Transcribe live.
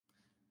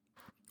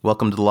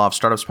Welcome to the Law of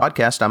Startups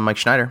podcast. I'm Mike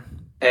Schneider.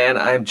 And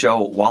I'm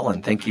Joe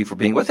Wallen. Thank you for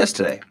being with us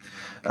today.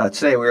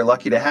 Today we're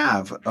lucky to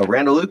have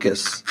Randall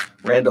Lucas.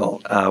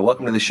 Randall,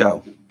 welcome to the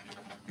show.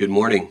 Good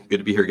morning. Good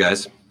to be here,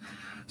 guys.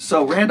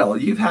 So, Randall,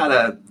 you've had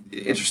an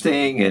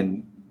interesting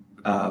and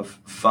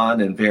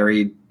fun and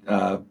varied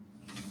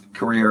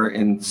career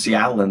in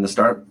Seattle in the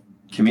startup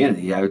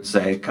community, I would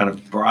say, kind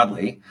of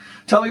broadly.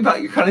 Tell me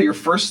about your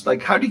first,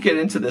 how did you get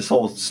into this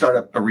whole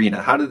startup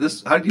arena? How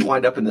did you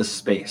wind up in this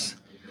space?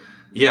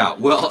 Yeah,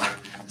 well,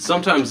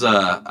 sometimes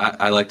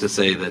I like to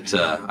say that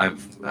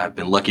I've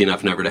been lucky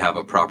enough never to have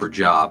a proper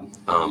job,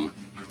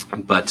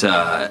 but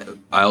I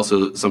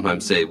also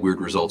sometimes say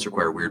weird results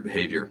require weird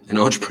behavior, and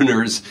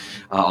entrepreneurs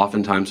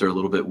oftentimes are a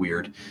little bit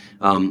weird.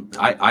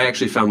 I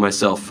actually found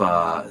myself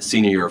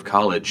senior year of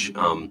college.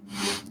 Full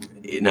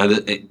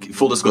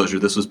disclosure,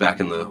 this was back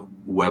in the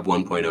Web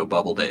 1.0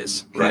 bubble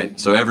days, right? Okay.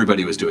 So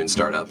everybody was doing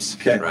startups,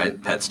 okay, right?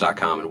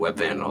 Pets.com and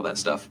Webvan and all that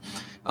stuff.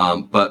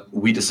 But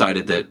we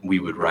decided that we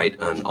would write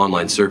an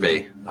online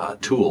survey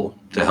tool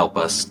to help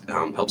us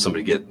help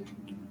somebody get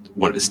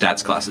one of his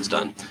stats classes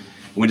done.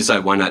 And we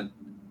decided, why not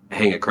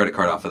hang a credit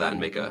card off of that and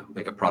make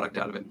a product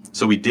out of it?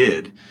 So we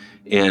did,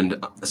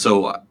 and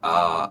so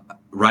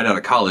right out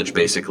of college,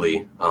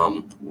 basically,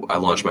 I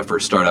launched my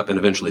first startup and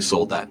eventually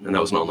sold that, and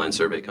that was an online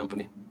survey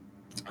company.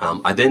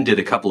 I then did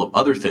a couple of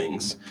other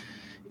things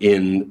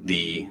in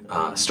the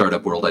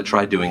startup world. I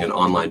tried doing an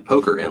online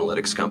poker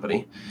analytics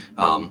company.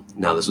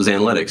 Now, this was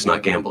analytics,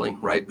 not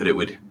gambling, right? But it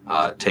would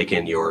take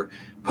in your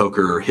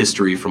poker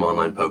history from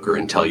online poker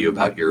and tell you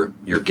about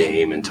your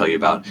game and tell you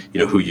about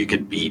who you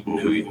could beat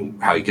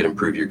and how you could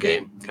improve your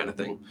game, kind of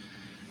thing.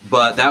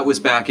 But that was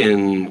back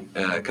in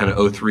kind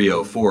of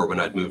 03, 04 when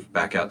I'd moved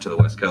back out to the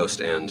West Coast,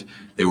 and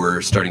they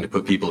were starting to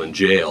put people in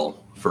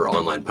jail for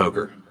online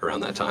poker around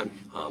that time.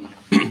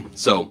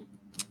 So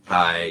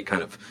I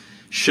kind of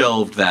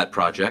shelved that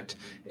project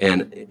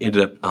and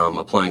ended up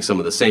applying some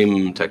of the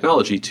same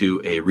technology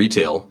to a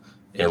retail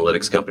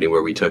analytics company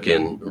where we took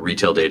in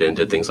retail data and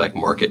did things like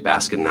market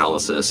basket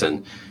analysis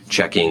and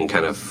checking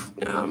kind of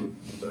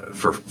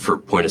for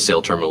point of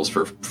sale terminals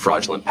for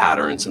fraudulent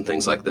patterns and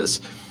things like this.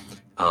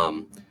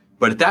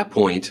 But at that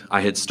point,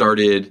 I had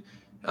started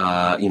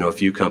a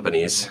few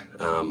companies,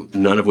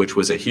 none of which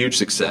was a huge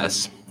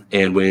success.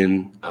 And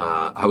when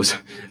I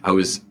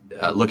was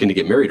looking to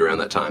get married around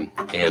that time,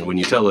 and when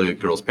you tell a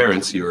girl's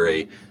parents you're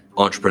a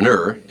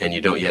entrepreneur and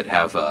you don't yet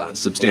have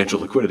substantial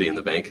liquidity in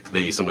the bank,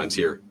 they sometimes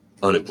hear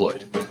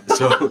unemployed.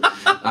 So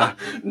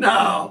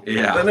no,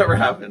 yeah, that never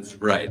happens.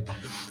 Right.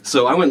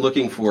 So I went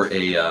looking for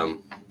a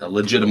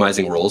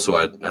legitimizing role, so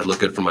I'd look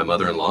good for my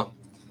mother-in-law,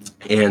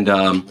 and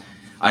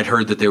I'd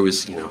heard that there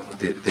was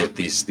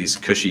these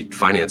cushy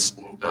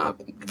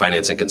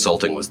financing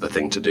consulting was the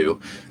thing to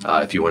do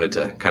if you wanted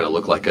to kind of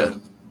look like a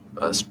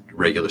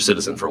regular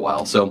citizen for a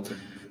while. So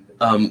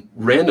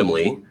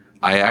randomly,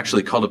 I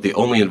actually called up the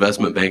only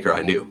investment banker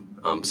I knew,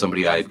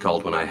 somebody I had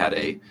called when I had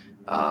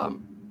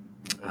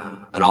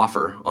an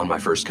offer on my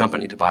first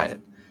company to buy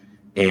it.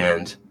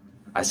 And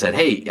I said,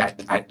 hey,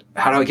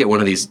 how do I get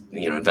one of these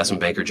investment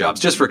banker jobs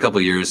just for a couple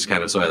of years,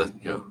 kind of so I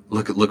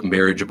look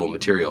marriageable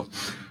material?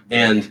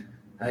 And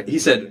he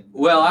said,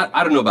 well,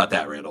 I don't know about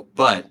that, Randall,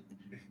 but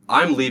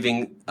I'm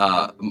leaving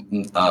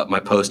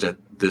my post at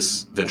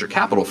this venture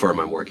capital firm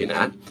I'm working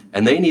at,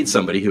 and they need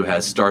somebody who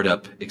has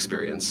startup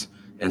experience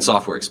and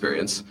software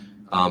experience.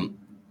 Why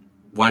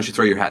don't you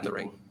throw your hat in the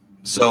ring?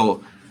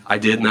 So I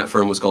did, and that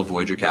firm was called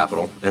Voyager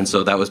Capital, and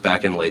so that was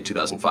back in late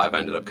 2005. I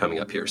ended up coming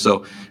up here.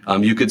 So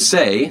you could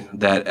say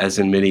that, as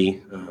in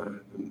many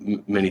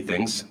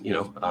things,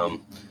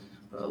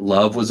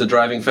 love was a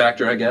driving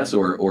factor, I guess,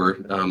 or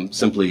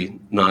simply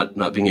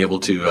not being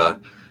able to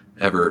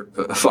ever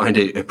find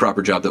a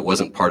proper job that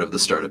wasn't part of the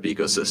startup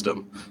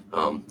ecosystem.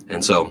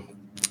 And so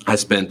I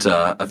spent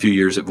a few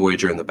years at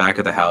Voyager in the back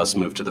of the house,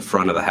 moved to the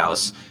front of the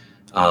house,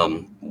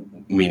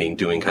 meaning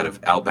doing kind of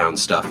outbound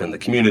stuff in the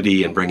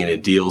community and bringing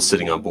in deals,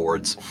 sitting on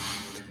boards.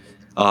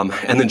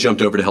 And then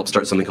jumped over to help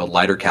start something called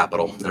Lighter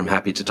Capital. And I'm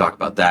happy to talk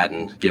about that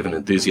and give an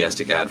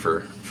enthusiastic ad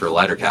for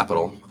Lighter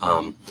Capital.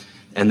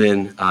 And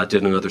then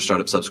did another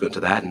startup subsequent to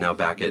that, and now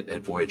back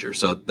at Voyager.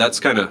 So that's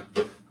kind of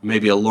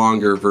maybe a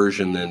longer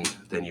version than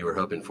you were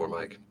hoping for,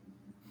 Mike.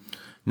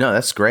 No,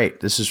 that's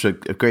great. This is a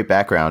great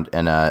background.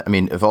 And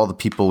of all the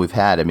people we've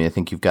had, I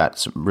think you've got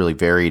some really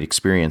varied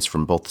experience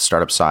from both the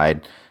startup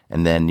side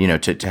and then,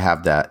 to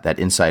have that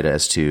insight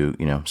as to,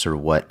 sort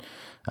of what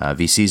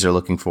VCs are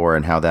looking for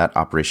and how that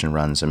operation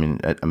runs.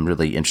 I'm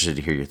really interested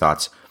to hear your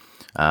thoughts.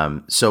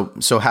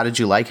 So how did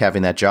you like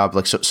having that job?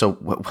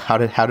 How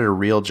did a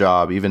real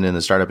job, even in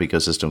the startup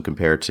ecosystem,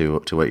 compare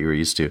to what you were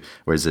used to?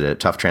 Or is it a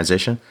tough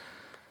transition?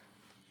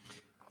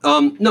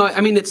 No,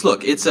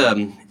 it's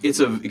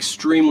a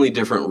extremely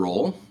different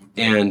role,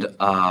 and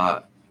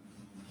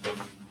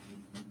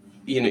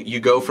you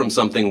go from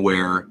something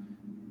where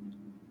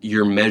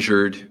you're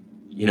measured,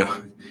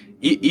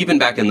 even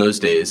back in those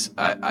days,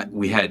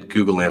 we had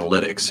Google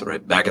Analytics,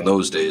 right? Back in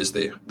those days,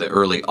 the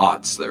early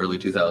aughts, the early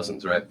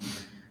 2000s, right?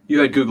 you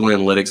had Google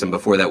Analytics, and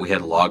before that we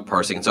had log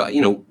parsing. And so,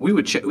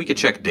 we could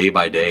check day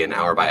by day and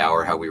hour by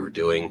hour how we were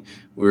doing.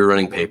 We were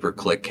running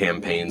pay-per-click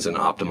campaigns and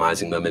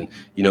optimizing them. And,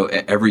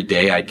 every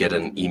day I'd get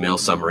an email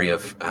summary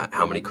of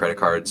how many credit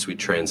cards we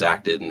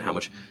transacted and how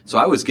much. So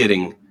I was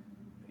getting,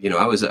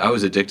 I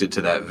was addicted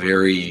to that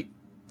very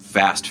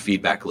fast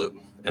feedback loop.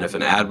 And if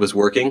an ad was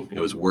working,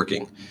 it was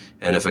working.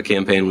 And if a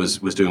campaign was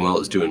doing well, it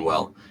was doing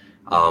well.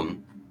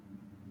 And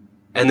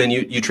then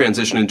you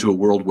transition into a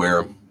world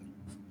where,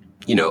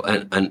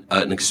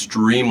 an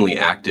extremely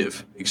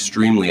active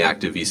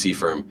VC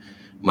firm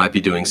might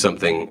be doing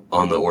something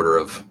on the order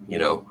of,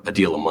 a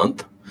deal a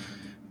month.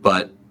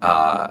 But,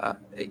 at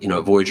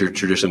Voyager,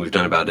 traditionally, we've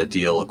done about a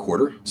deal a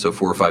quarter, so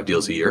 4 or 5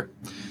 deals a year.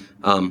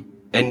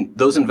 And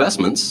those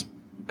investments,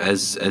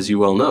 as you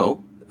well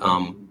know,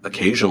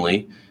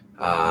 occasionally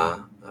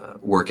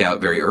work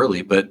out very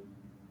early, but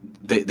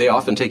they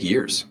often take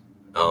years.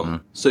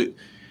 So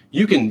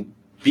you can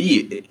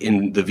be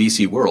in the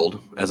VC world,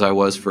 as I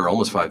was for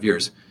almost 5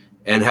 years,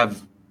 and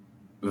have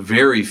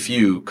very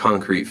few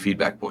concrete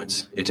feedback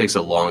points. It takes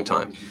a long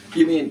time.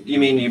 You mean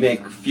you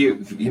make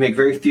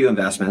very few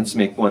investments,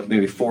 make one,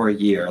 maybe 4 a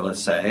year,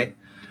 let's say,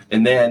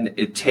 and then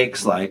it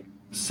takes like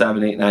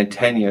 7, 8, 9,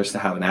 10 years to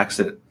have an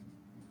exit.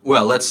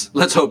 Well, let's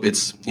hope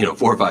it's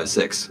 4, 5,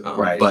 6.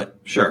 Right. But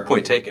sure.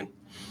 Point taken.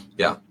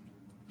 Yeah.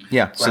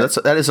 Yeah, so right.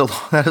 that is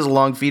a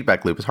long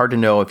feedback loop. It's hard to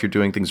know if you're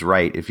doing things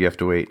right if you have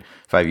to wait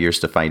 5 years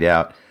to find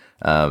out.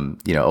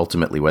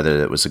 Ultimately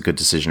whether it was a good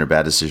decision or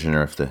bad decision,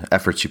 or if the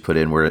efforts you put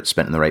in were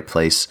spent in the right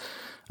place.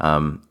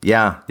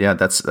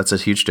 That's a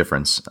huge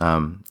difference.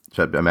 So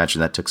I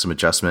imagine that took some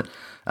adjustment.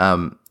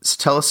 So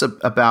tell us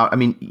about. I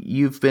mean,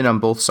 you've been on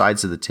both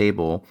sides of the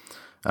table.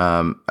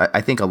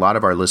 I think a lot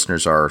of our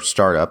listeners are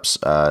startups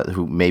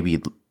who may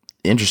be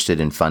interested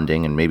in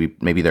funding, and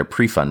maybe they're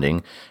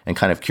pre-funding and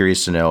kind of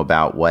curious to know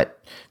about what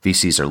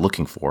VCs are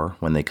looking for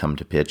when they come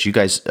to pitch. You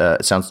guys,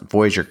 it sounds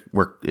Voyager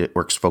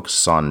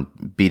focuses on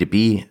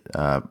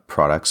B2B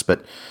products,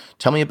 but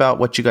tell me about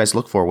what you guys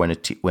look for when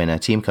a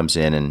team comes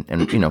in,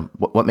 and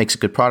what makes a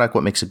good product,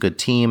 what makes a good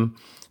team,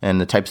 and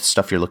the types of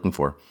stuff you're looking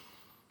for.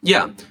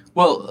 Yeah.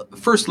 Well,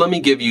 first, let me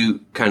give you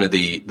kind of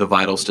the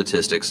vital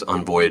statistics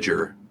on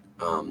Voyager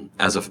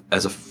as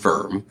a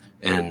firm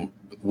and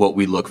what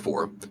we look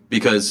for,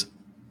 because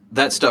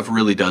that stuff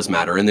really does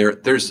matter. And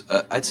there's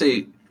I'd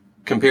say,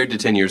 compared to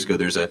 10 years ago,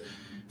 there's a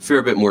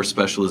fair bit more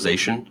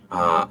specialization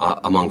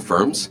among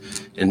firms,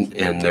 and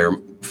their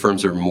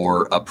firms are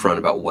more upfront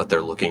about what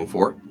they're looking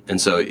for.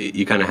 And so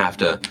you kind of have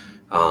to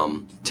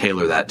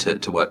tailor that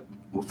to what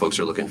folks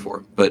are looking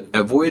for. But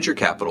at Voyager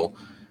Capital,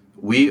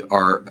 we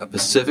are a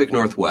Pacific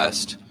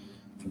Northwest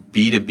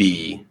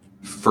B2B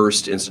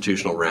first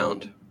institutional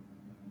round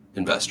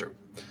investor.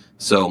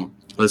 So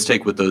let's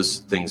take what those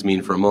things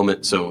mean for a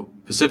moment. So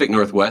Pacific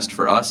Northwest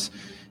for us,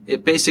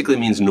 it basically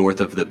means north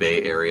of the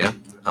Bay Area.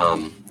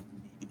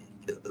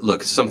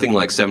 Look, something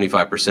like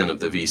 75% of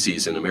the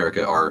VCs in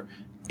America are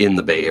in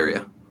the Bay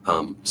Area.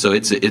 So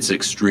it's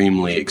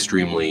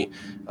extremely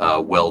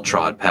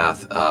well-trod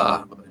path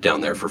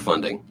down there for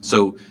funding.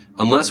 So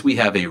unless we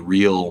have a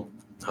real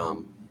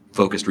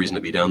focused reason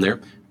to be down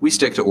there, we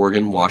stick to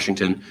Oregon,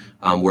 Washington.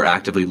 We're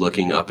actively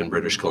looking up in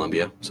British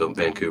Columbia, so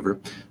Vancouver.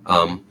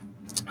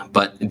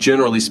 But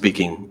generally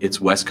speaking,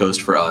 it's West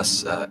Coast for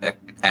us,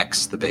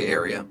 X the Bay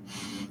Area.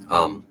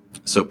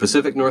 So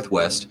Pacific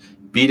Northwest,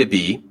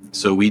 B2B.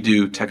 So we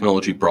do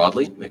technology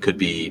broadly. It could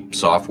be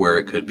software.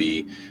 It could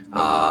be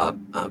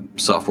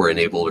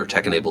software-enabled or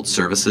tech-enabled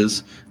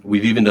services.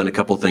 We've even done a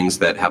couple things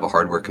that have a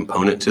hardware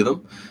component to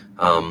them.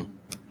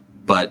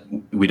 But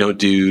we don't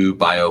do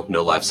bio,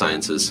 no life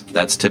sciences.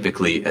 That's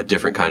typically a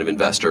different kind of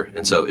investor.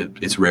 And so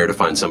it's rare to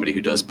find somebody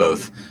who does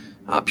both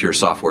pure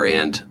software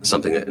and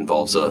something that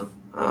involves a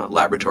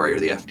laboratory or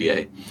the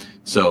FDA.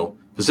 So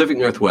Pacific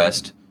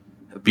Northwest,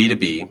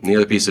 B2B. And the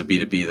other piece of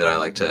B2B that I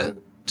like to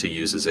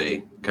use as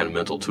a kind of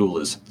mental tool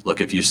is, look,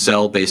 if you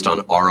sell based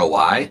on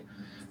ROI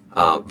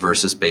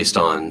versus based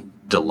on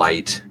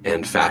delight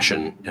and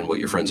fashion and what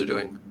your friends are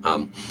doing.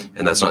 And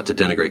that's not to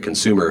denigrate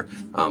consumer.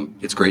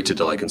 It's great to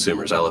delight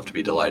consumers. I love to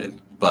be delighted.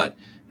 But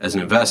as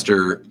an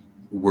investor,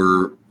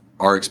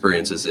 our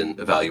experience is in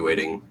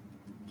evaluating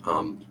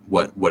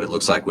what it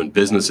looks like when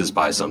businesses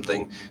buy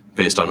something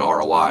based on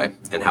ROI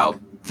and how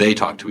they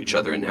talk to each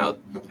other and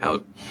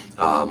how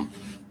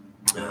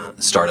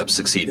startups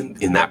succeed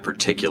in that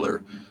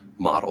particular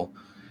model.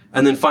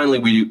 And then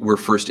finally, we're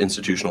first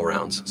institutional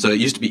rounds. So it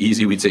used to be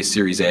easy. We'd say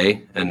Series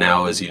A. And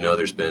now, as you know,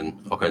 there's been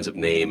all kinds of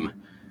name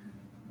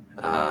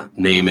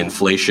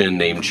inflation,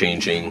 name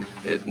changing.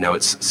 Now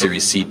it's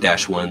Series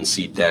Seed-1,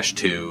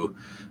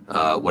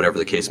 Seed-2, whatever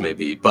the case may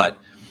be. But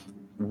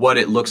what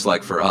it looks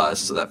like for us,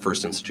 so that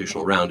first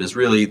institutional round, is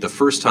really the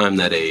first time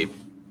that a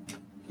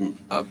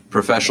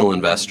professional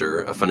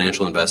investor, a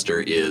financial investor,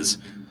 is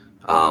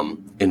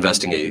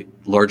investing a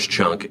large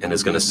chunk and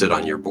is going to sit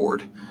on your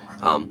board.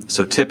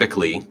 So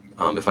typically,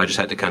 if I just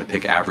had to kind of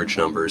pick average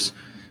numbers,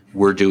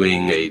 we're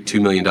doing a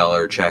 $2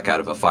 million check out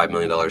of a $5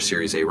 million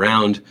Series A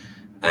round,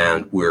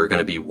 and we're going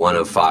to be one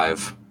of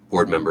 5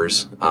 board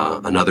members.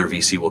 Another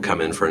VC will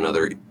come in for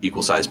another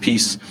equal size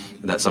piece.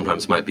 That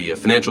sometimes might be a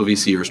financial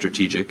VC or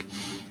strategic.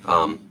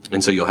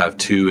 And so you'll have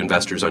 2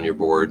 investors on your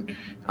board,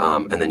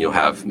 and then you'll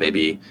have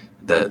maybe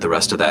the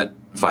rest of that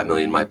 $5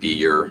 million might be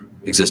your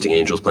existing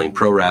angels playing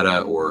pro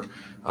rata or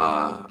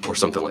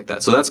something like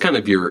that. So that's kind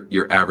of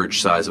your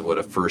average size of what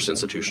a first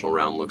institutional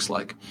round looks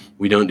like.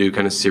 We don't do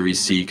kind of Series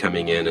C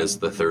coming in as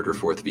the 3rd or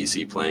 4th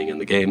VC playing in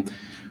the game.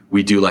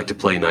 We do like to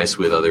play nice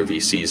with other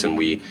VCs, and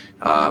we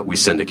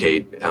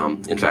syndicate.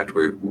 In fact,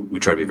 we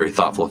try to be very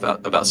thoughtful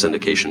about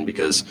syndication,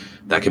 because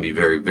that can be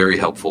very, very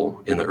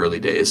helpful in the early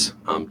days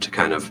to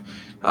kind of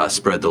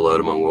spread the load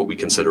among what we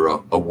consider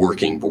a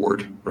working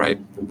board. Right,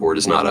 the board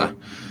is not a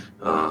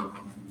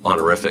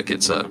honorific;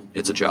 it's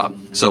a job.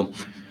 So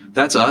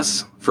that's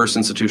us. First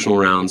institutional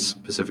rounds,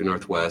 Pacific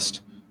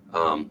Northwest,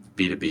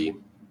 B2B,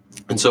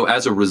 and so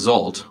as a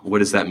result, what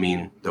does that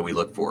mean that we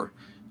look for?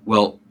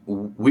 Well,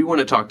 we want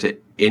to talk to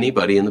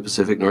anybody in the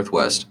Pacific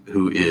Northwest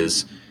who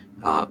is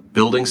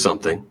building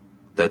something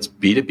that's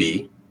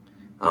B2B,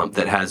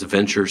 that has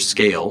venture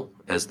scale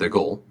as their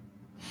goal,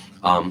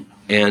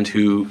 and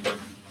who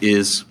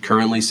is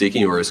currently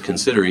seeking or is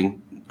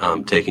considering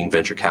taking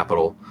venture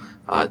capital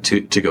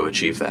to go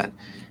achieve that.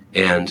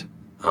 And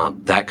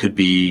that could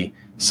be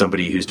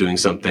somebody who's doing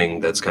something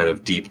that's kind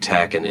of deep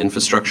tech and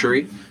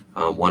infrastructure-y.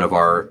 One of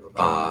our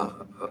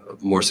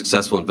more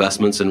successful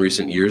investments in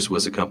recent years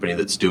was a company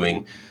that's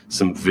doing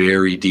some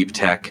very deep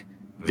tech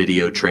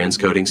video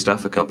transcoding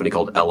stuff, a company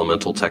called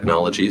Elemental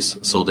Technologies,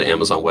 sold to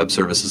Amazon Web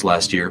Services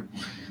last year.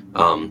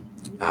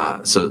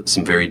 So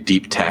some very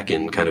deep tech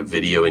in kind of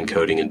video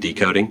encoding and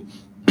decoding.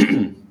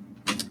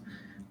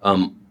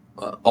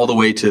 All the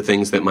way to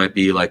things that might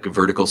be like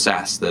vertical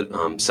SaaS,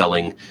 that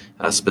selling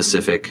a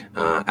specific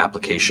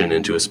application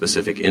into a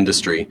specific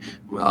industry,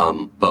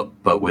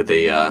 but with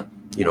a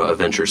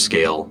venture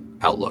scale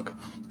outlook.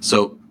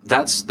 So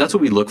that's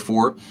what we look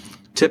for.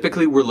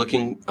 Typically, we're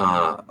looking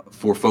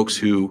for folks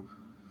who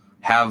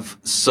have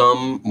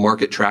some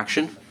market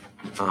traction,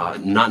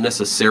 not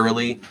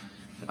necessarily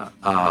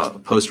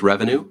post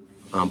revenue,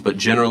 but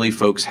generally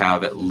folks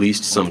have at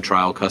least some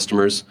trial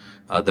customers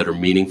that are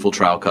meaningful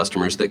trial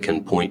customers that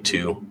can point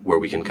to where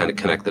we can kind of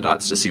connect the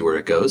dots to see where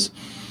it goes.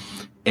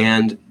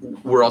 And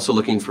we're also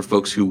looking for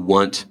folks who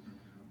want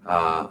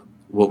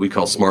what we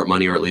call smart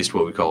money, or at least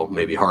what we call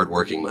maybe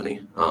hardworking money.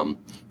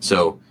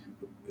 So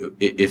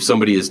if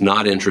somebody is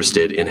not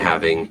interested in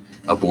having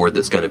a board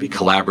that's going to be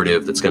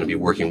collaborative, that's going to be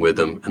working with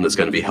them, and that's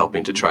going to be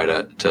helping to try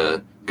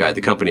to guide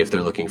the company, if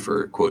they're looking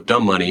for, quote,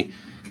 dumb money,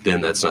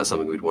 then that's not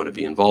something we'd want to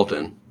be involved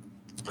in.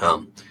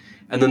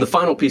 And then the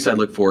final piece I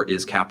look for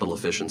is capital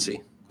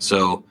efficiency.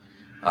 So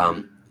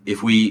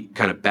if we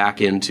kind of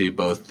back into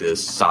both the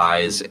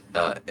size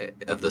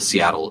of the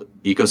Seattle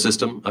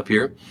ecosystem up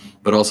here,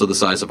 but also the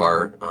size of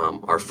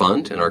our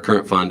fund, and our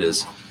current fund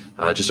is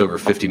just over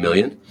 50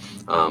 million.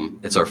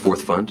 It's our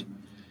 4th fund.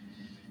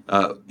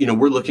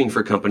 We're looking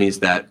for companies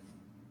that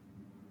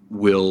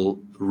will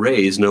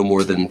raise no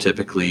more than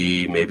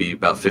typically maybe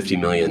about 50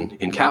 million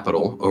in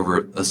capital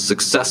over a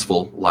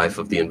successful life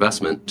of the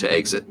investment to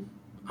exit.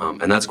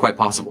 And that's quite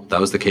possible. That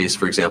was the case,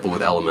 for example,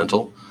 with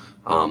Elemental.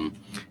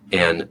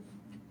 And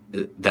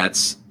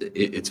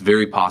it's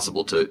very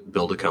possible to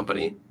build a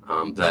company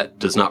that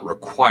does not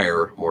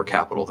require more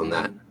capital than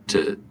that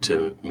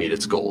to meet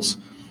its goals.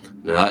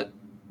 Now that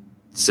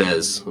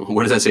says,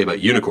 what does that say about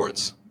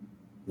unicorns?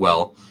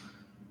 Well,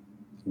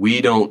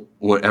 we don't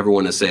ever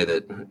want to say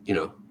that,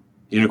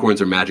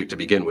 unicorns are magic to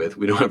begin with.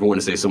 We don't ever want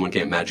to say someone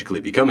can't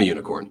magically become a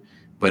unicorn.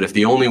 But if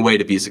the only way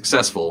to be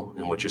successful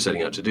in what you're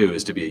setting out to do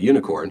is to be a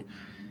unicorn,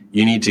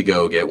 you need to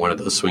go get one of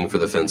those swing for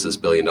the fences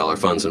billion-dollar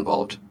funds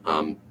involved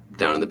down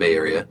in the Bay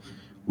Area.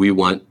 We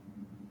want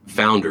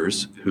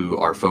founders who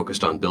are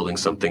focused on building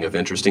something of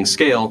interesting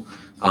scale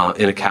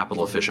in a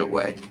capital efficient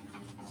way.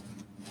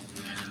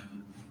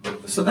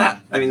 So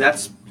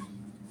that's,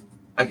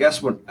 I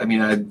guess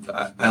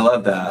I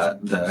love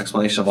the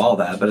explanation of all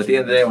that, but at the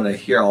end of the day, when I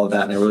hear all of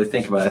that and I really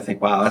think about it, I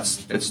think, wow,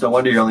 it's no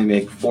wonder you only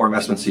make 4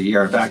 investments a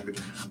year. In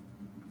fact,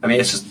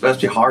 it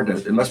must be hard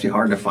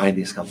to find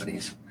these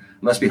companies.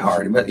 It must be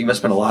hard. You must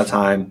spend a lot of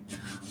time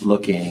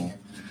looking.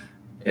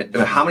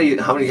 How many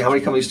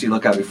companies do you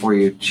look at before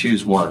you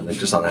choose one? Like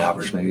just on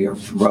average, maybe a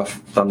rough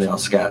thumbnail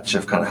sketch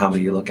of kind of how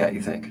many you look at,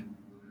 you think?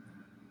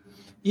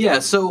 Yeah.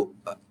 So,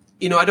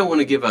 I don't want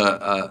to give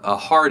a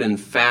hard and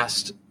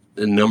fast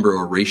number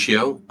or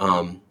ratio,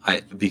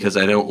 because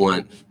I don't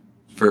want,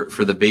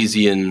 for the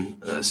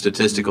Bayesian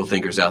statistical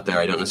thinkers out there,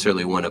 I don't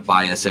necessarily want to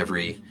bias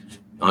every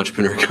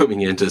entrepreneur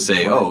coming in to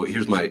say, oh,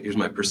 here's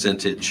my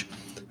percentage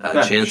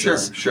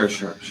chances.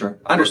 Sure.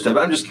 Understood.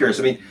 But I'm just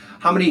curious.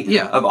 How many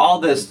of all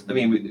this?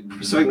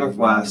 Pacific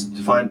Northwest,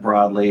 defined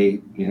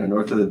broadly,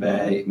 north of the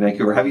Bay,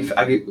 Vancouver. How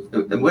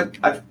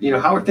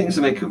are things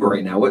in Vancouver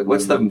right now?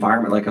 What's the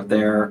environment like up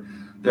there?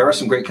 There are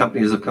some great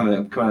companies that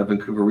have come out of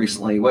Vancouver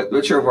recently.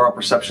 What's your overall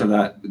perception of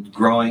that?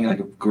 Growing,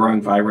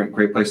 vibrant,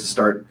 great place to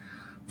start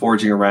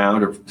foraging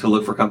around or to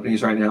look for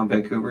companies right now in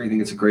Vancouver? You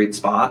think it's a great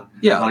spot?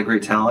 Yeah. A lot of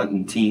great talent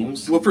and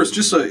teams. Well, first,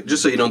 just so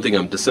you don't think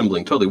I'm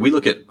dissembling totally, we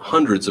look at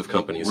hundreds of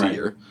companies a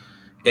year.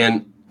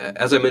 And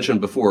as I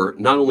mentioned before,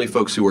 not only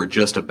folks who are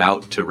just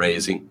about to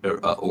raising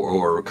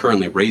or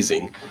currently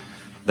raising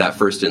that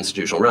first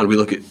institutional round, we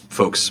look at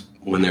folks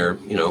when they're,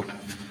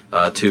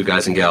 two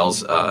guys and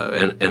gals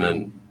and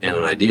an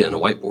idea and a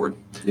whiteboard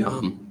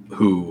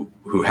who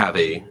have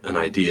an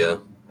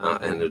idea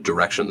and a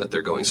direction that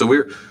they're going. So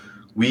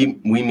we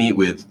meet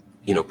with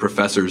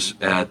professors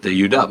at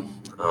the UW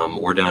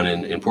or down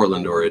in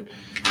Portland or at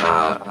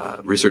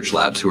research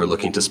labs who are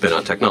looking to spin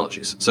out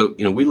technologies. So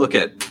we look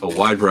at a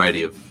wide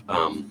variety of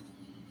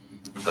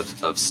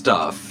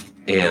stuff,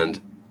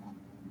 and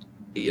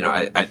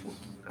I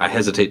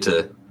hesitate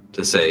to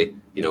say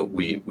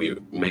we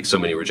make so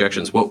many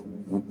rejections. What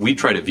we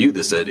try to view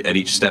this at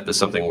each step as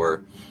something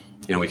where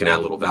we can add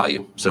a little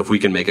value. So if we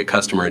can make a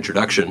customer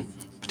introduction,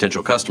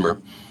 potential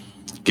customer,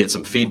 get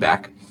some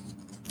feedback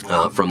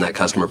from that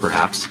customer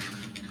perhaps,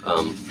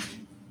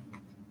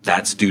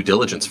 that's due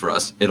diligence for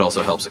us. It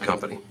also helps a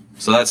company.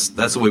 So that's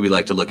the way we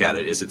like to look at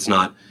it. It's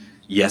not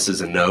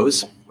yeses and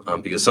nos,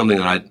 because something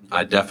that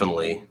I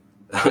definitely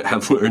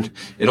have learned.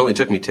 It only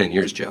took me 10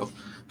 years, Joe,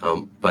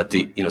 but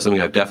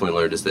something I've definitely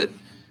learned is that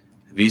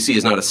VC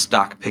is not a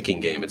stock picking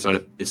game.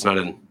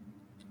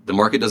 The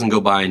market doesn't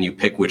go by and you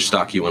pick which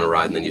stock you want to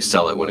ride and then you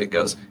sell it when it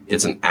goes.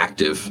 It's an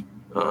active.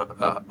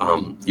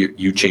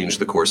 You change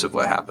the course of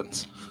what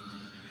happens.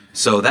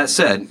 So that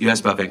said, you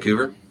asked about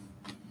Vancouver.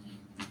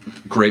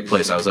 Great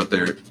place. I was up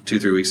there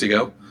 2-3 weeks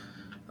ago.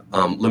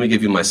 Let me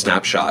give you my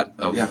snapshot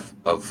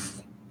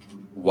of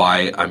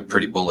why I'm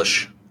pretty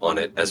bullish on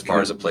it as far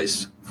as a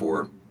place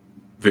for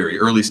very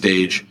early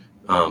stage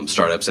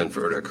startups and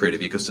for a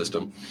creative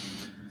ecosystem.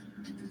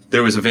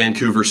 There was a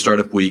Vancouver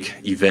Startup Week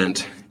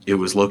event. It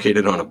was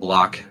located on a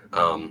block.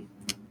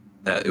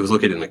 It was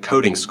located in a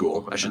coding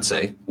school, I should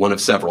say, one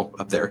of several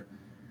up there,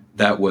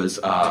 that was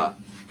on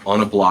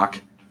a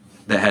block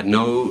that had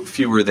no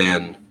fewer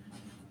than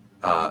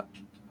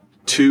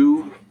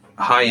 2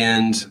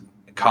 high-end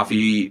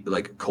coffee,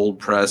 like cold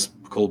press,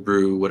 cold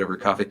brew, whatever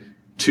coffee,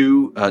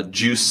 2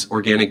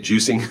 organic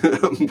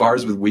juicing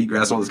bars with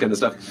wheatgrass and all this kind of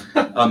stuff,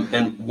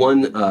 and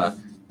 1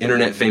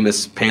 internet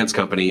famous pants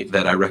company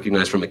that I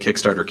recognize from a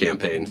Kickstarter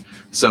campaign.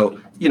 So,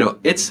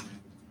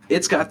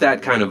 it's got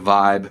that kind of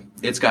vibe.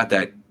 It's got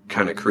that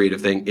kind of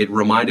creative thing. It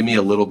reminded me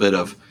a little bit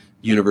of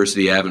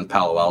University Ave in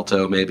Palo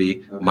Alto,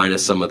 maybe,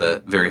 minus some of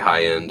the very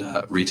high-end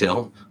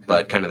retail,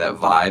 but kind of that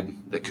vibe,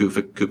 the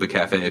Koopa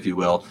Cafe, if you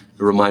will.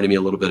 It reminded me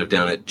a little bit of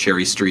down at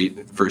Cherry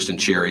Street, First and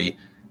Cherry,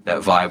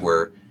 that vibe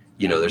where,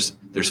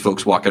 there's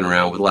folks walking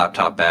around with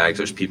laptop bags.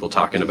 There's people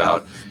talking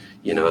about,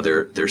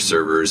 their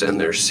servers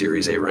and their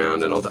Series A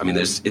round and all that. I mean,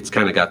 it's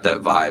kind of got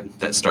that vibe,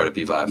 that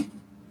startup-y vibe.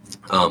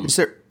 Is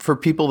there, for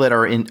people that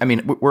are in,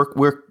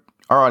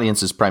 our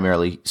audience is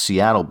primarily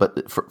Seattle,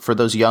 but for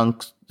those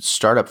young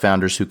startup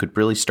founders who could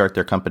really start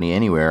their company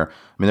anywhere,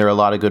 there are a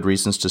lot of good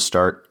reasons to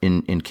start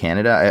in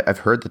Canada. I've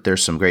heard that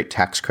there's some great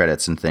tax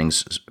credits and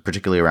things,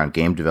 particularly around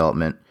game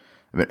development.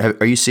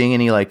 Are you seeing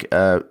any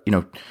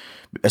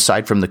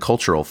aside from the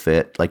cultural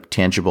fit, like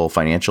tangible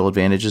financial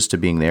advantages to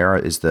being there?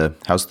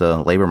 How's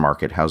the labor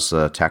market? How's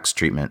the tax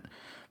treatment?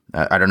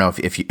 I don't know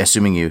if you,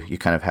 assuming you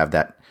kind of have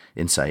that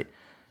insight.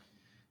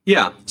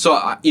 Yeah, so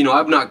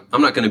I'm not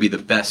going to be the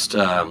best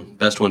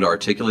one to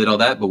articulate all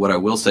that, but what I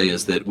will say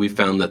is that we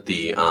found that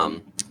the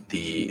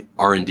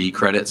R&D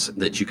credits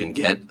that you can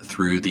get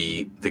through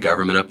the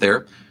government up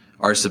there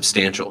are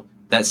substantial.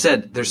 That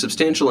said, they're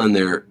substantial and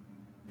they're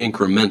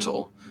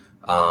incremental.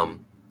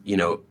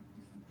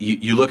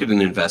 You look at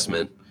an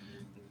investment,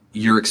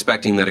 you're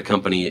expecting that a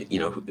company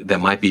that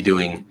might be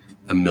doing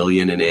 $1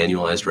 million in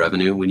annualized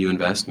revenue when you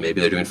invest, maybe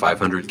they're doing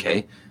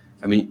 $500K.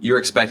 You're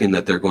expecting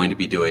that they're going to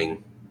be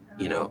doing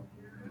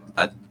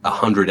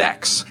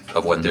 100x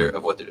of what they're.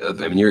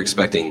 You're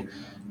expecting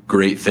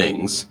great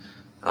things,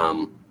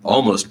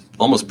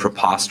 almost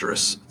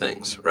preposterous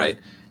things, right?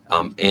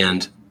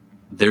 And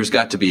there's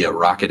got to be a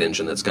rocket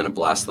engine that's going to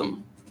blast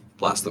them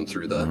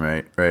through the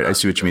right. I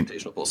see what you mean.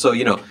 Pool. So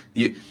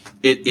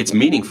it's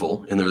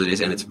meaningful in the early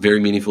days, and it's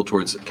very meaningful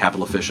towards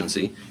capital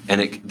efficiency.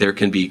 And there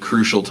can be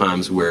crucial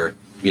times where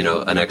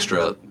an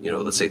extra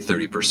let's say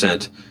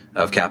 30%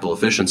 of capital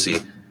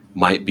efficiency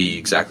might be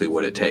exactly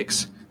what it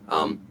takes.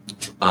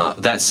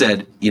 That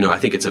said, I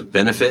think it's a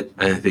benefit,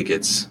 and I think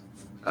it's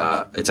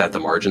at the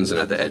margins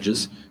and at the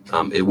edges.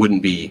 It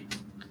wouldn't be,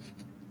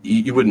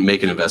 you wouldn't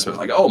make an investment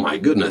like, oh my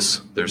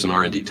goodness, there's an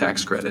R&D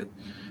tax credit.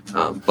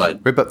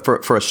 But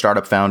for a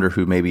startup founder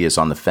who maybe is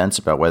on the fence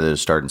about whether to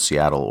start in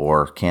Seattle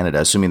or Canada,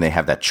 assuming they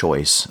have that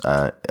choice,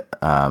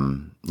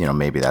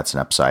 maybe that's an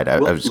upside. I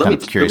was kind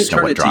of curious to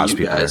know what draws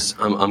people there.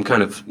 I'm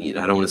kind of, I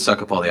don't want to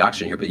suck up all the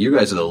oxygen here, but you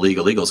guys are the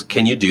legal eagles.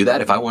 Can you do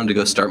that? If I wanted to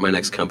go start my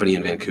next company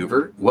in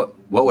Vancouver, what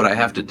would I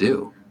have to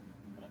do?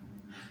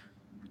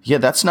 Yeah,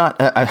 that's not.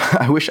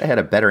 I wish I had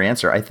a better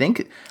answer. I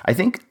think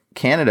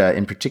Canada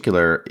in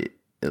particular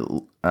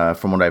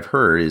from what I've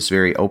heard, is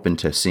very open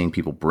to seeing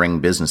people bring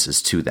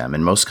businesses to them.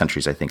 And most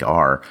countries, I think,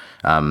 are.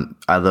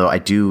 Although I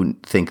do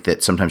think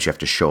that sometimes you have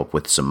to show up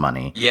with some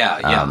money.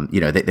 Yeah.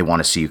 They want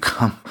to see you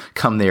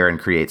come there and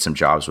create some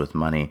jobs with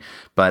money.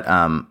 But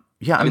I'm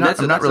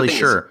not really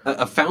sure.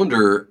 A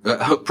founder,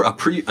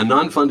 a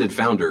non-funded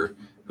founder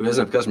who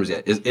doesn't have customers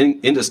yet, is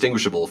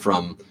indistinguishable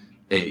from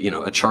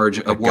a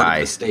charge awarded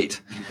to the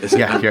state.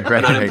 Yeah, you're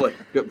right.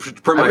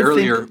 Per my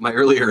earlier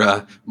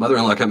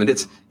mother-in-law comment,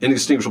 it's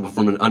indistinguishable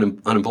from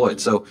an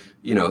unemployed. So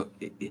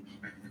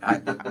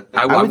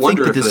I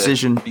wonder think the if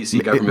decision the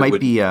BC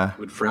government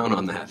would frown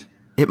on that.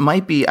 It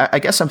might be. I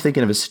guess I'm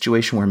thinking of a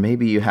situation where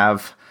maybe you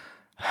have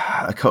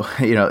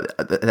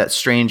that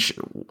strange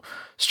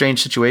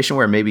situation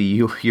where maybe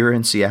you're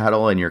in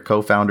Seattle and your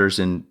co-founder's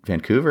in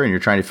Vancouver and you're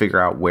trying to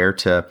figure out where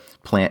to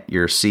plant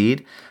your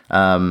seed.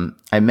 I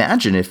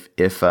imagine if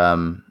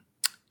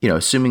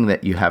assuming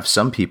that you have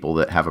some people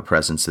that have a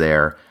presence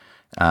there,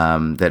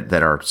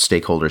 that are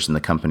stakeholders in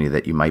the company,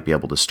 that you might be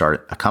able to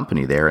start a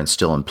company there and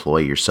still employ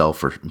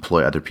yourself or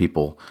employ other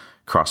people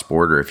cross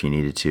border if you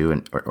needed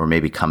to, or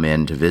maybe come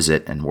in to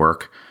visit and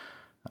work.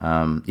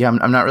 I'm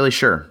not really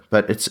sure,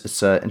 but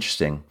it's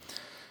interesting.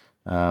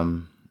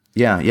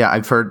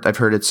 I've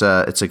heard it's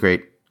a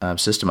great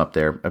system up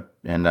there,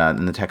 and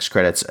the tax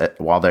credits,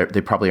 while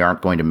they probably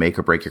aren't going to make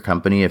or break your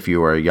company, if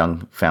you are a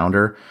young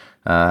founder,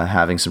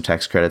 having some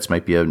tax credits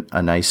might be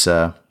a nice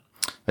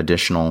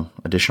additional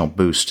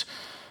boost.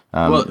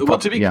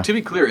 To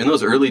be clear, in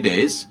those early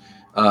days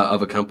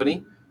of a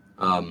company,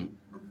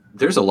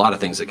 there's a lot of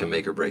things that can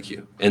make or break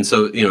you, and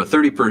so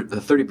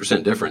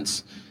 30%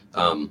 difference.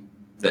 I've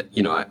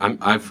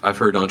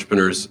heard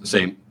entrepreneurs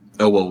say,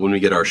 "Oh well, when we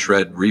get our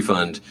shred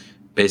refund,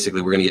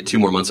 basically we're going to get 2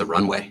 more months of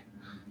runway."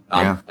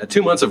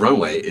 2 months of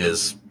runway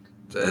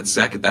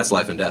that's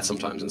life and death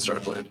sometimes in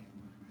startup land.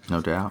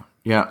 No doubt.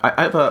 Yeah,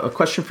 I have a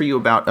question for you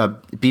about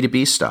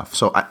B2B stuff.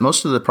 So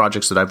most of the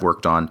projects that I've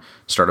worked on,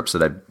 startups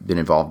that I've been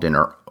involved in,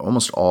 are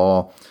almost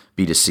all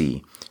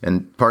B2C,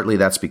 and partly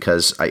that's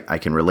because I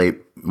can relate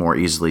more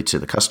easily to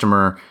the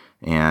customer.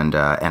 And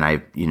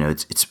I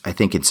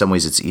think in some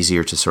ways it's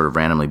easier to sort of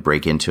randomly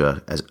break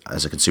into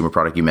as a consumer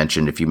product. You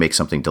mentioned if you make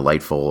something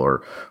delightful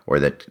or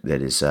that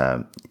is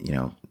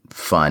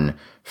fun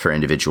for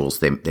individuals,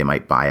 they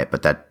might buy it.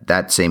 But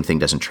that same thing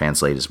doesn't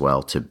translate as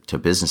well to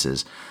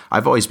businesses.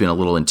 I've always been a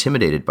little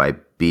intimidated by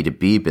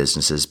B2B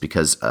businesses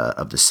because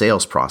of the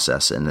sales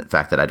process and the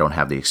fact that I don't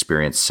have the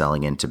experience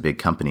selling into big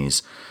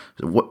companies.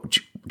 Do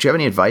you have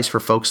any advice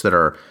for folks that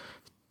are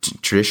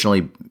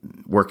traditionally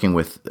working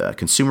with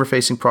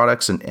consumer-facing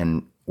products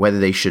and whether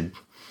they should,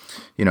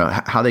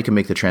 how they can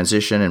make the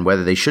transition and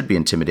whether they should be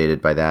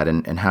intimidated by that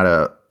and how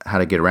to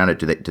get around it?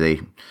 Do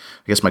they?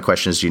 I guess my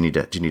question is: do you need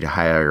to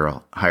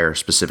hire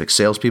specific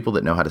salespeople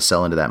that know how to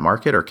sell into that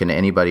market, or can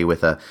anybody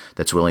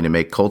that's willing to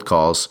make cold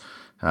calls,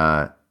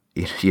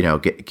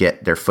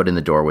 get their foot in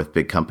the door with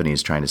big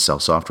companies trying to sell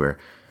software?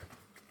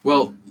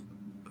 Well,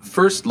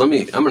 first, I'm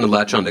going to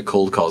latch on to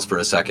cold calls for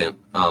a second.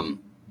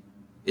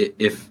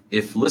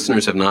 If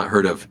listeners have not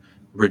heard of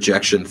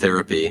rejection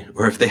therapy,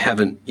 or if they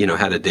haven't,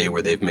 had a day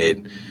where they've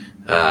made,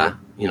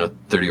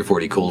 30 or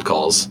 40 cold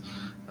calls,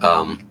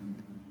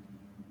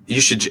 you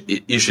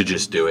should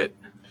just do it.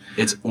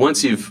 It's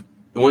once you've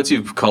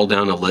called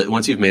down a list,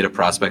 once you've made a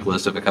prospect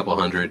list of a couple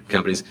hundred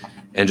companies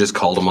and just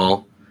called them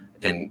all,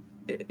 and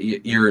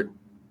you're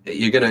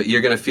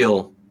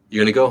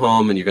gonna go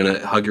home and you're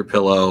gonna hug your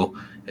pillow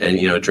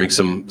and drink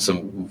some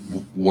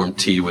warm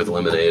tea with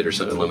lemonade or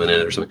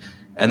something.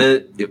 And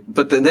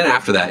then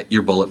after that,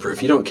 you're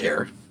bulletproof. You don't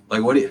care.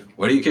 Like, what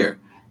do you care?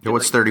 Yeah,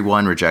 what's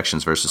 31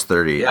 rejections versus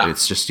 30? Yeah.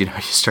 It's just, you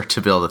start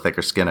to build a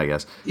thicker skin, I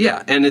guess.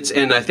 Yeah. And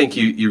I think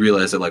you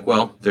realize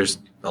that, there's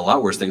a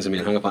lot worse things than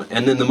being hung up on.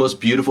 And then the most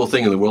beautiful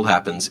thing in the world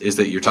happens is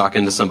that you're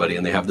talking to somebody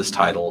and they have this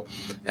title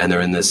and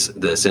they're in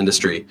this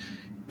industry.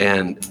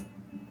 And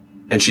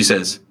she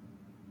says,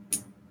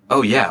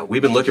 "Oh yeah,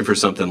 we've been looking for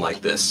something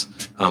like this.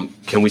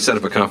 Can we set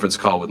up a conference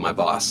call with my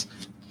boss?"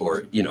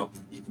 Or,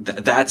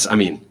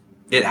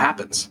 it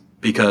happens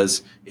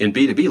because in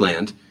B2B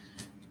land,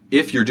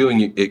 if you're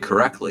doing it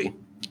correctly,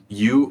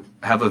 you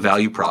have a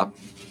value prop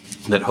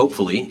that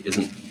hopefully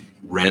isn't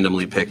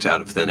randomly picked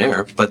out of thin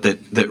air, but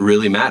that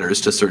really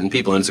matters to certain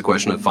people. And it's a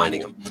question of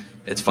finding them.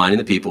 It's finding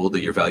the people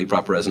that your value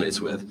prop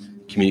resonates with,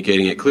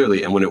 communicating it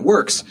clearly. And when it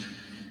works,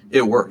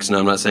 it works. Now,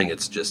 I'm not saying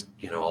it's just,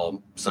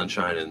 all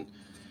sunshine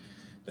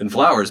and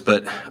flowers,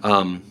 but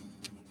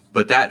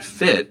that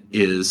fit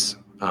is,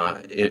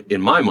 in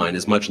my mind,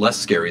 is much less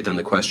scary than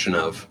the question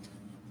of,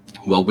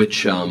 well,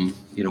 which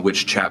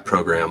chat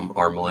program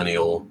are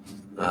millennial?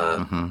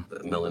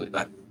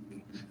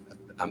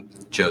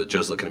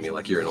 Joe's looking at me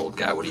like, you're an old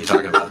guy. What are you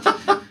talking about?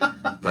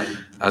 But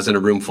I was in a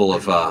room full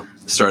of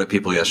startup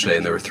people yesterday,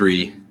 and there were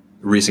 3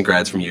 recent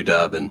grads from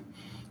UW, and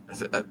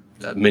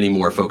many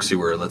more folks who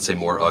were, let's say,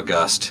 more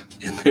august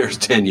in their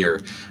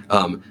tenure.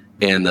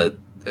 And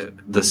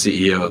the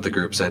CEO of the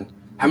group said,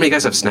 "How many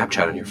guys have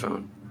Snapchat on your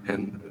phone?"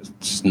 And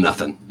just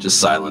nothing, just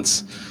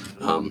silence.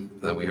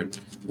 Then we heard,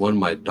 one,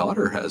 my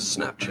daughter has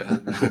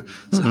Snapchat.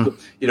 So,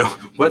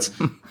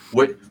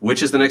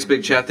 which is the next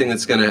big chat thing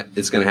that's gonna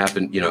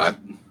happen?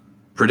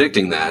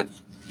 Predicting that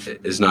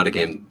is not a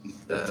game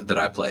that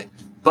I play.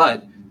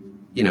 But,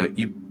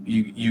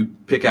 you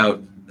pick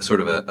out sort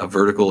of a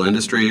vertical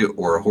industry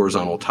or a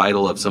horizontal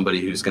title of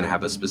somebody who's going to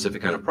have a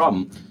specific kind of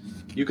problem.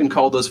 You can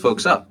call those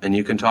folks up and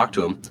you can talk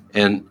to them.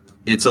 And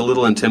it's a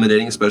little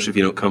intimidating, especially if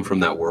you don't come from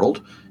that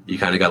world. You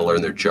kind of got to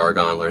learn their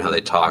jargon, learn how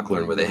they talk,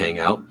 learn where they hang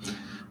out.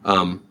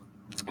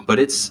 But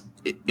it's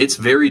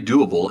very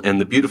doable. And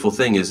the beautiful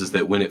thing is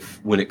that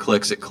when it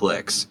clicks, it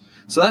clicks.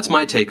 So that's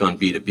my take on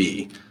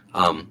B2B.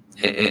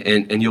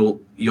 And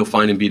you'll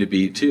find in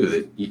B2B too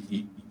that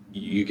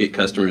you get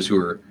customers who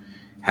are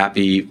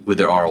happy with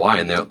their ROI,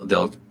 and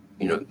they'll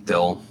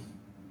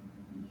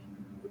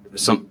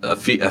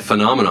a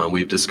phenomenon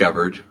we've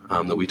discovered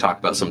that we talk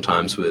about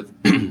sometimes with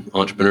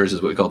entrepreneurs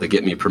is what we call the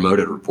Get Me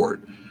Promoted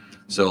report.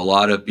 So a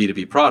lot of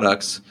B2B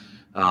products,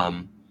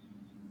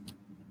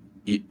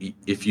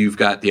 if you've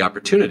got the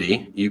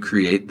opportunity, you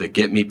create the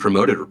Get Me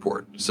Promoted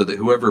report so that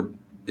whoever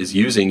is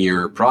using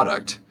your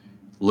product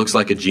looks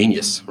like a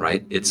genius,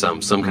 right? It's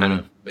some kind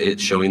of,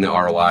 it's showing the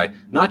ROI,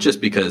 not just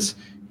because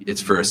it's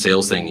for a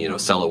sales thing,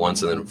 sell it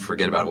once and then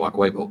forget about it and walk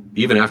away. But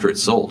even after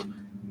it's sold,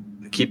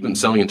 keep them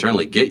selling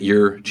internally. Get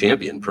your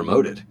champion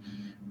promoted,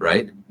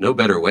 right? No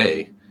better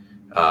way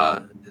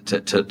to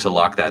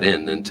lock that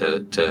in than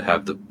to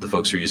have the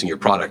folks who are using your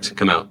product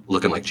come out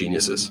looking like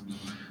geniuses.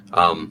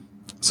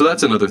 So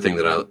that's another thing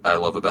that I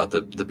love about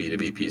the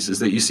B2B piece is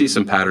that you see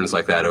some patterns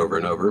like that over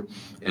and over.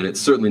 And it's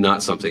certainly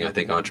not something I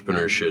think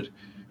entrepreneurs should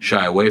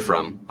shy away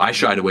from. I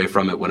shied away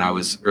from it when I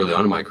was early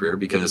on in my career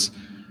because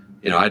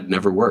I'd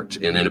never worked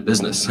in a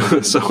business,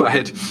 so I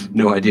had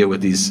no idea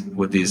what these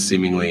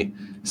seemingly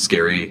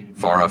scary,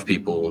 far-off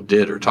people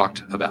did or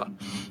talked about.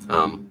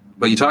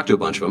 But you talk to a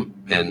bunch of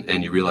them,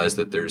 and you realize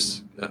that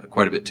there's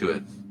quite a bit to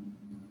it.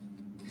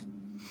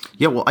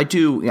 Yeah, well, I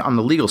do on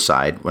the legal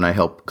side. When I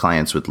help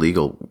clients with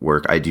legal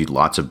work, I do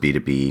lots of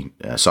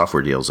B2B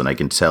software deals, and I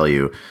can tell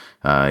you,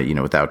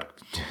 without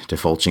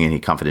divulging any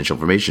confidential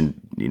information,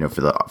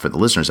 for the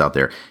listeners out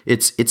there,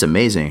 it's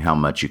amazing how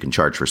much you can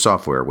charge for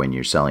software when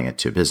you're selling it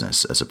to a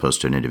business as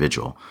opposed to an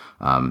individual.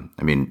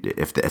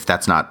 If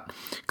that's not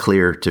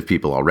clear to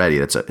people already,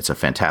 it's a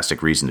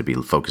fantastic reason to be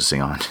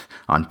focusing on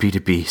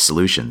B2B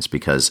solutions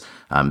because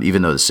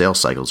even though the sales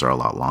cycles are a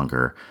lot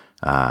longer,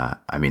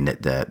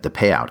 the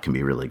payout can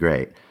be really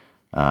great.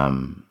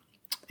 I've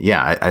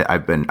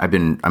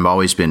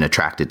always been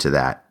attracted to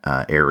that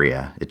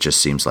area. It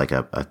just seems like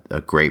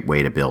a great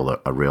way to build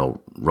a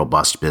real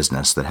robust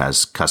business that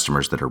has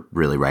customers that are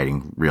really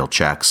writing real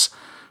checks.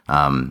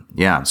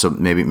 So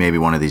maybe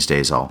one of these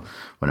days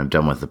when I'm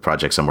done with the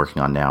projects I'm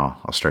working on now,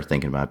 I'll start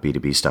thinking about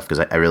B2B stuff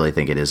because I really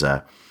think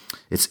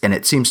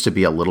it seems to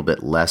be a little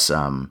bit less,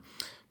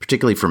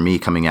 particularly for me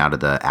coming out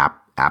of the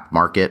app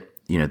market.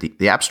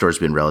 The App Store has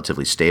been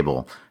relatively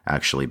stable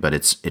actually, but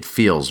it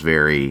feels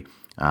very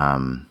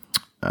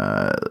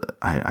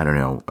I don't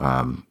know,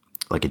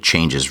 like it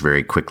changes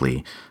very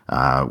quickly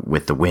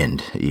with the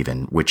wind,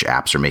 even which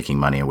apps are making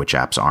money and which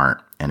apps aren't.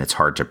 And it's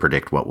hard to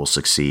predict what will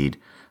succeed.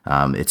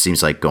 It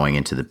seems like going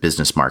into the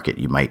business market,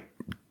 you might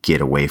get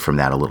away from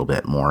that a little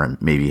bit more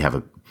and maybe have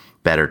a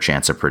better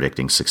chance of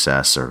predicting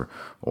success or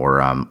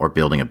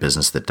building a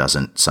business that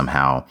doesn't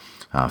somehow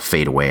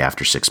fade away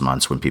after 6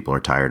 months when people are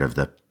tired of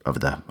the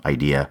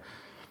idea.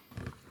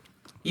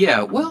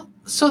 Yeah, well,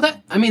 so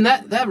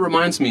that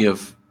reminds me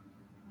of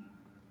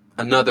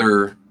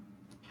another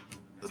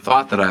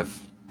thought that I've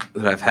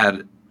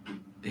had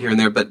here and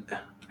there, but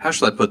how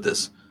should I put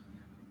this?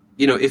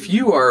 If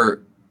you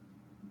are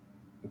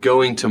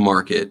going to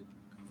market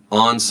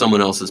on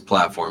someone else's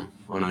platform,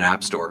 on an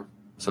app store,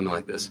 something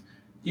like this,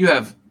 you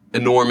have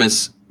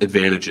enormous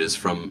advantages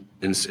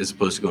as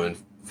opposed to going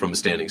from a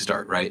standing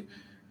start, right?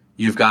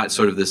 You've got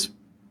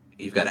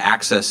you've got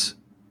access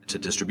to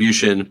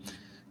distribution.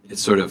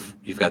 It's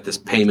you've got this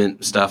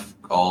payment stuff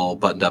all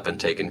buttoned up and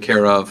taken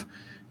care of.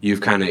 You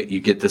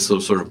get this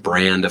little sort of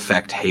brand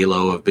effect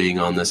halo of being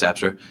on this app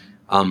store.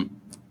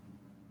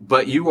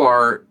 But you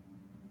are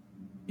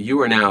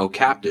now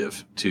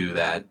captive to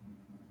that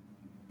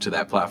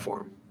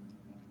platform.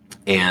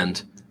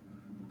 And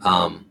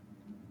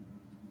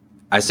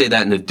I say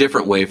that in a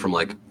different way from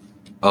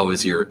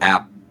is your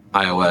app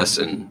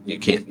iOS and you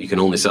can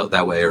only sell it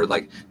that way, or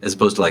as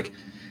opposed to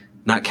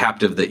not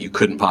captive that you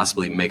couldn't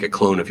possibly make a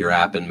clone of your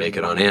app and make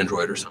it on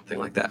Android or something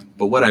like that.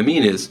 But what I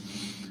mean is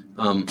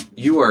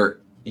you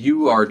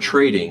are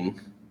trading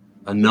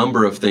a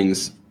number of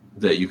things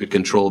that you could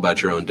control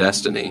about your own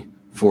destiny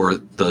for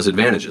those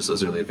advantages,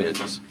 those early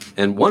advantages.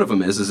 And one of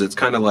them is it's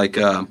kind of like,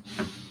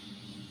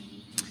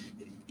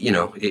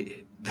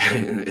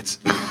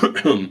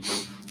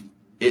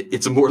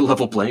 it's a more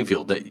level playing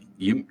field that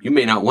you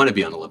may not want to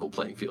be on a level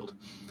playing field.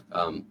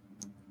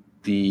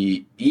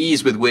 The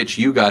ease with which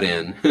you got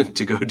in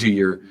to go do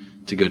your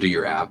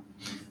app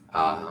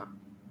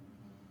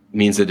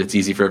means that it's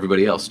easy for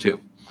everybody else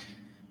too.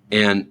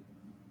 And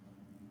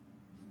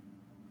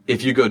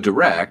if you go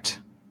direct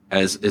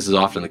as is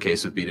often the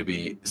case with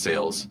B2B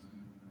sales,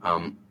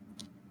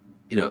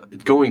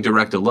 going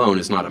direct alone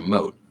is not a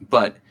moat,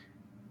 but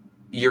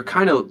you're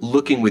kind of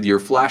looking with your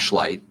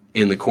flashlight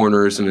in the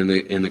corners and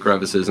in the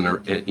crevices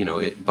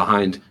and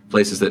behind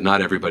places that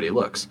not everybody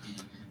looks.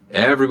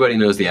 Everybody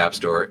knows the App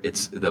Store.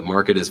 The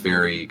market is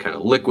very kind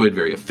of liquid,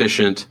 very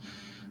efficient.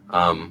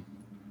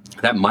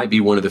 That might be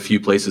one of the few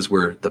places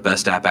where the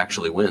best app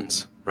actually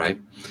wins, right?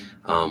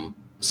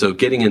 So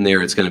getting in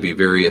there, it's going to be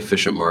very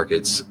efficient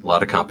markets, a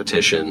lot of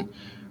competition,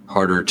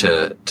 harder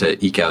to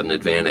eke out an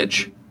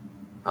advantage.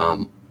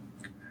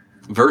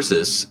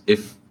 Versus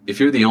if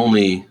you're the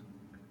only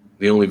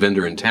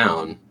vendor in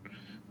town,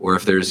 or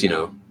if there's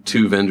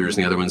two vendors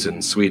and the other one's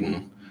in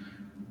Sweden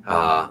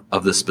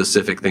of the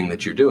specific thing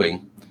that you're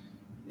doing,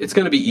 it's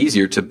going to be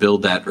easier to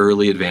build that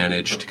early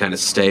advantage, to kind of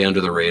stay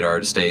under the radar,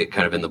 to stay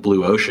kind of in the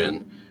blue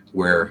ocean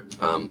where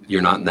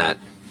you're not in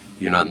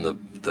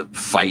the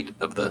fight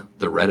of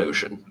the red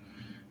ocean.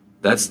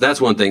 That's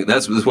one thing.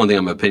 That's one thing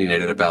I'm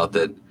opinionated about,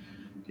 that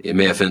it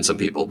may offend some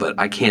people, but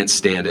I can't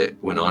stand it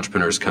when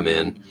entrepreneurs come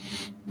in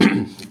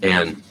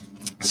and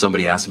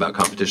somebody asks about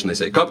competition. They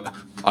say,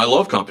 I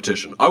love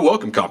competition. I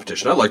welcome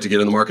competition. I like to get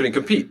in the market and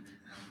compete.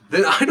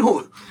 Then I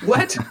don't,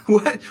 what?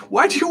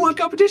 Why do you want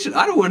competition?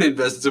 I don't want to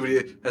invest in somebody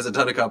that has a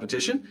ton of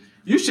competition.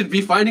 You should be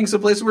finding some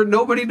place where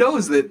nobody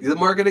knows that the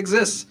market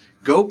exists.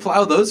 Go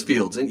plow those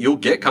fields and you'll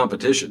get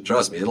competition.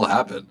 Trust me, it'll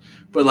happen.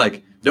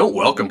 But don't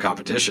welcome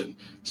competition.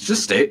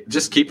 Just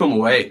keep them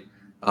away.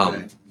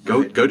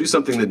 Go do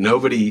something that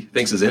nobody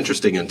thinks is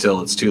interesting until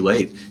it's too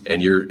late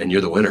and you're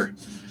the winner.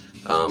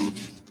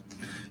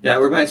 Yeah, it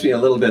reminds me a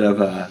little bit of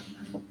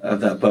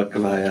that book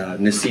by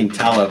Nassim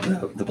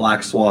Taleb, the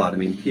Black Swan. I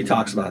mean, he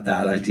talks about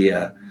that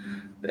idea,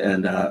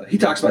 and he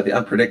talks about the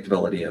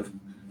unpredictability of,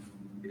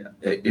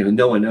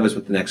 no one knows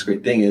what the next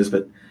great thing is,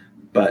 but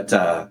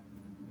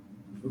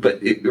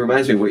it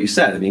reminds me of what you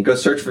said. I mean, go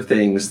search for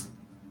things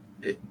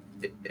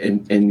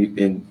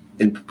in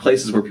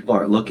places where people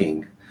aren't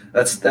looking.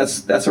 I think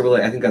that's a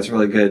really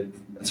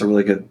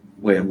good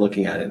way of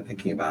looking at it and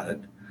thinking about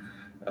it.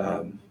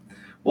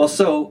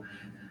 So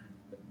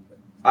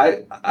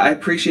I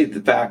appreciate the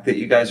fact that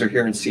you guys are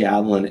here in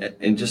Seattle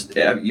and just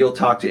you'll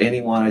talk to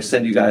anyone. I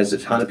send you guys a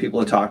ton of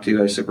people to talk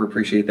to. I super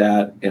appreciate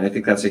that, and I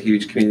think that's a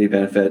huge community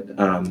benefit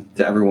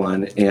to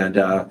everyone.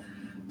 And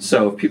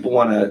so if people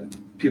are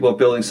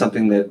building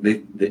something that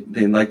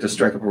they'd like to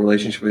strike up a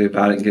relationship with you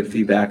about it and get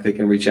feedback, they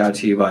can reach out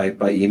to you by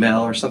email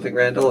or something.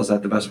 Randall, is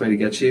that the best way to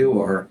get you?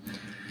 Or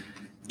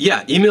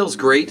yeah, email's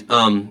great.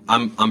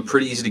 I'm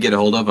pretty easy to get a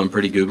hold of. I'm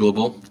pretty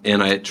Googleable,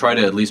 and I try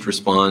to at least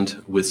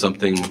respond with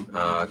something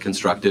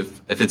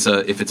constructive. If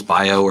it's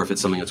bio or if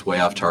it's something that's way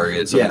off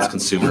target, something that's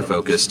consumer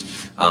focused,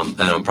 then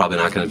I'm probably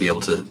not going to be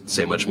able to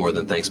say much more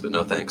than thanks, but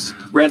no thanks.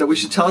 Randall, we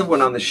should tell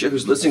everyone on the show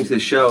who's listening to the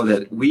show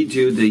that you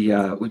do the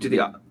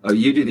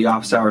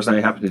office hours, and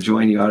I happen to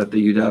join you out at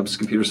the UW's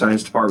computer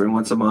science department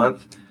once a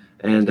month.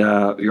 And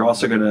you're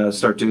also going to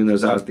start doing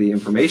those out at the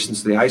information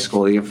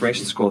school at the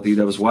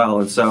UW as well.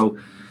 And so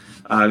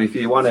if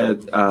you want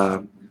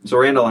to, so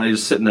Randall and I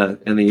just sit in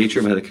the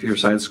atrium of the computer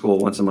science school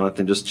once a month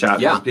and just chat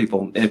with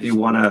people. And if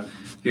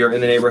you're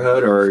in the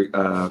neighborhood or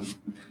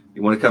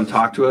you want to come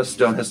talk to us,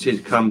 don't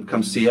hesitate to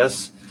come see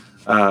us.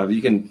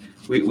 You can.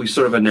 We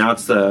sort of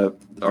announce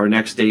our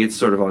next dates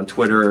sort of on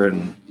Twitter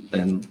and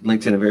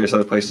LinkedIn and various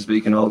other places, but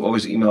you can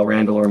always email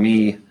Randall or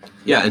me.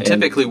 Yeah, and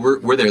typically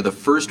we're there the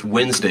first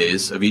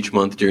Wednesdays of each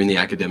month during the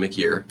academic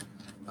year,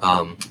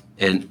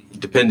 and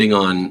depending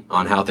on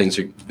how things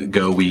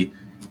go, we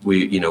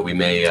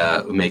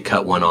may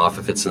cut one off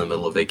if it's in the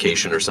middle of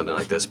vacation or something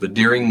like this. But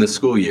during the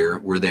school year,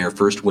 we're there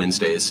first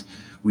Wednesdays.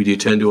 We do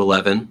 10 to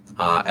 11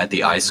 at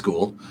the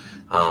iSchool,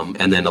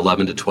 and then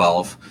 11 to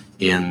 12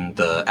 in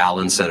the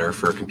Allen Center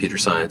for Computer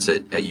Science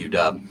at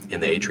UW in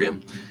the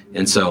atrium.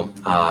 And so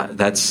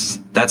that's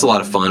a lot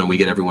of fun, and we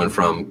get everyone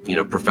from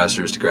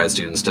professors to grad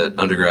students to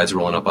undergrads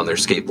rolling up on their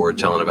skateboard,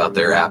 telling about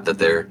their app that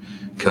they're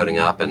coding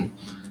up. And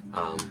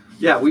I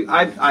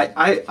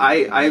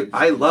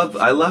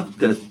love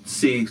to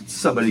see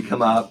somebody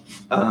come up,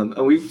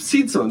 and we've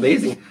seen some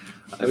amazing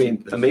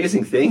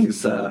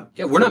things.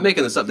 We're not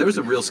making this up. There was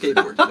a real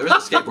skateboard. There was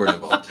a skateboard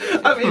involved.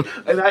 I mean,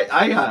 and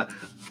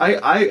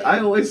I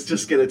always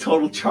just get a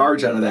total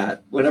charge out of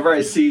that. Whenever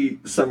I see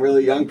some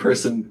really young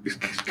person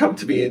come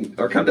to me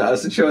or come to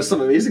us and show us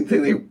some amazing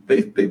thing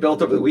they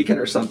built over the weekend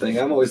or something,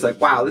 I'm always like,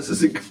 wow, this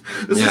is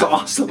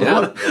awesome.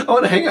 Yeah. I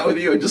want to hang out with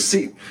you and just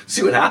see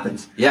what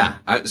happens. Yeah,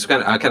 I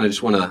kind of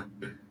just want to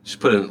just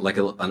put an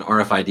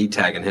RFID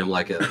tag in him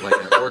like an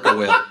orca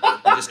whale.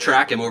 And just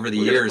track him over the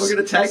years. We're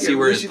going to tag see him.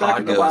 Where his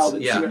pod goes.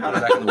 Yeah,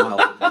 back in the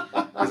wild.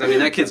 Because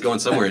that kid's going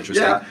somewhere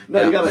interesting. Yeah,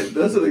 no, you gotta.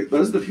 Those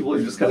are the people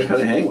you just gotta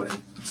kind of hang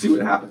with. See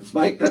what happens.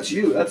 Mike, that's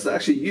you. That's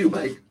actually you,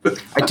 Mike.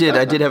 I did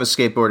have a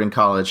skateboard in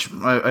college.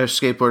 I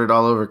skateboarded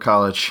all over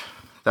college.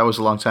 That was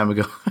a long time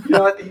ago.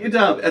 At the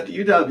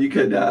UW, you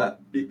could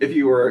if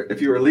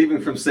you were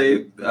leaving from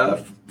say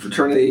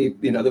fraternity,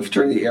 the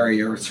fraternity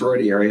area or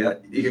sorority area,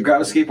 you could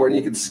grab a skateboard and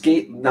you could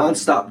skate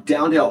nonstop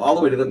downhill all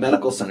the way to the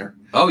medical center.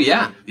 Oh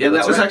yeah, and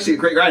that was actually a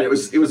great ride.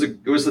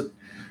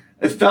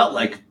 It felt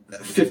like a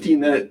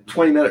 15-minute,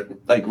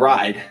 20-minute like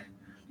ride.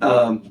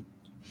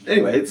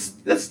 Anyway,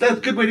 that's a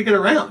good way to get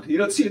around. You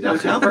don't see it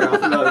downtown very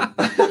often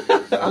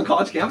on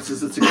college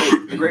campuses. It's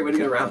a great way to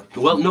get around.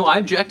 Well, no, I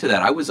object to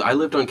that. I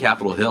lived on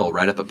Capitol Hill,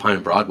 right up at Pine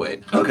and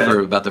Broadway,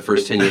 for about the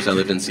first 10 years I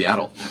lived in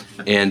Seattle,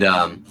 and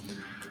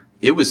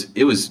it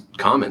was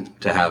common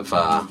to have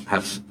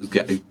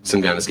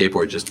some guy on a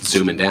skateboard just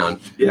zooming down,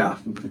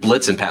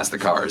 blitzing past the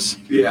cars,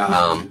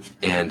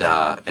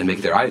 and make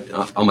it there.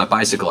 On my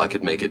bicycle, I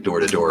could make it door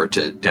to door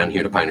to down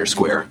here to Pioneer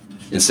Square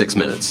in 6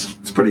 minutes.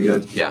 It's pretty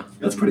good. Yeah.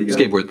 That's pretty good.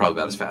 Skateboard's probably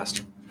about as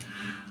fast.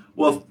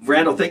 Well,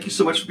 Randall, thank you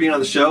so much for being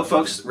on the show,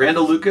 folks.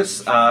 Randall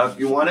Lucas, if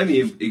you want him,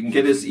 you can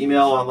get his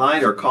email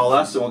online or call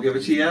us and we'll give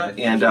it to you.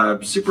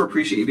 And super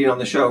appreciate you being on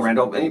the show,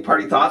 Randall. Any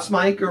parting thoughts,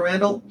 Mike or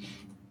Randall?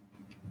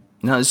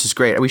 No, this is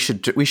great. We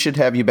should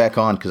have you back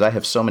on because I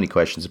have so many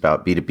questions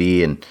about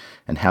B2B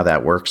and how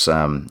that works.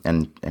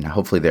 And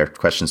hopefully they're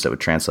questions that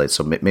would translate.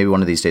 So maybe one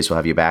of these days we'll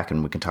have you back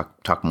and we can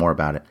talk more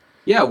about it.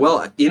 Yeah,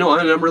 well,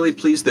 I'm really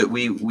pleased that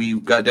we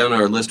got down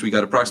our list. We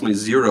got approximately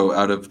 0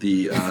 out of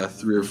the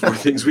 3 or 4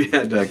 things we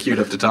had queued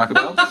up to talk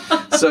about.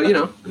 So,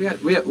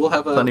 we'll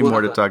have plenty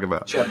more to talk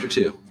about. Chapter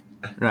 2.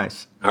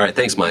 Nice. All right,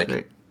 thanks,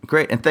 Mike.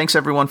 Great. And thanks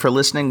everyone for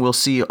listening. We'll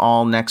see you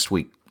all next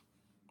week.